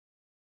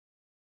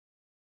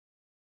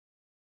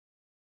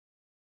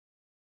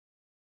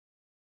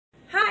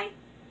Hi,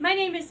 my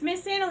name is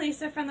Miss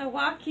Annalisa from the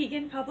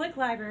Waukegan Public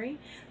Library.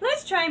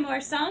 Let's try more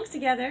songs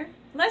together.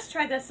 Let's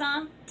try the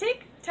song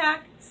Tick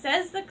Tock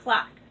Says the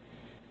Clock.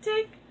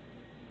 Tick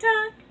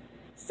tock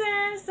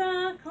says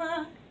the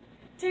clock.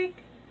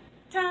 Tick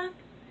tock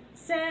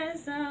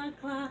says the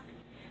clock.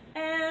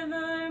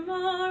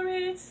 Evermore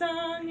its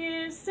song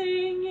is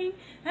singing,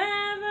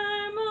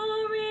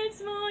 evermore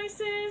its voice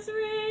is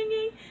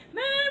ringing,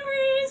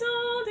 memories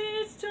old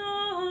its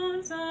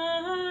tones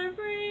are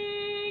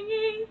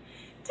bringing.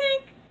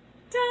 Tick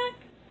tock,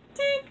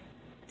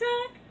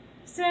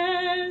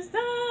 says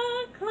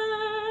the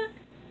clock.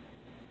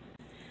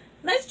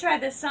 Let's try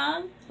the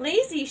song,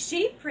 Lazy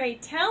Sheep, Pray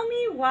Tell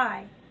Me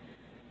Why.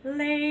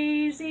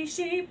 Lazy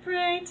sheep,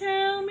 pray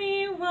tell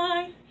me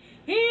why,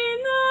 in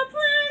the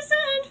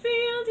pleasant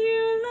field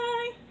you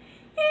lie,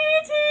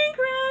 eating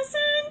grass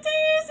and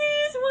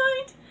daisies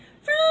white,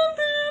 from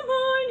the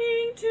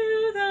morning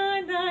to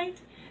the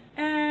night.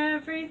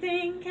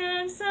 Everything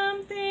can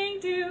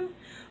something do,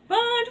 but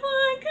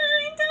what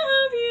kind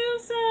of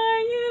use are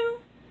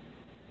you?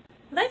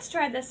 Let's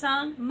try the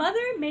song,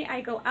 Mother, May I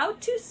Go Out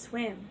to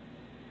Swim.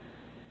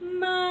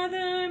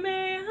 Mother,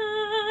 may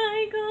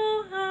I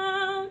go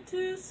out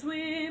to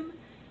swim?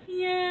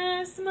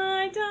 Yes,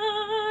 my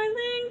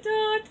darling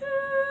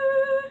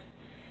daughter.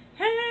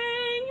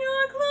 Hang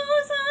your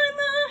clothes on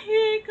the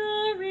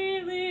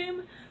hickory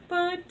limb,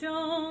 but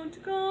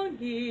don't go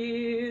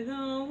near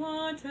the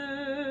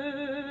water.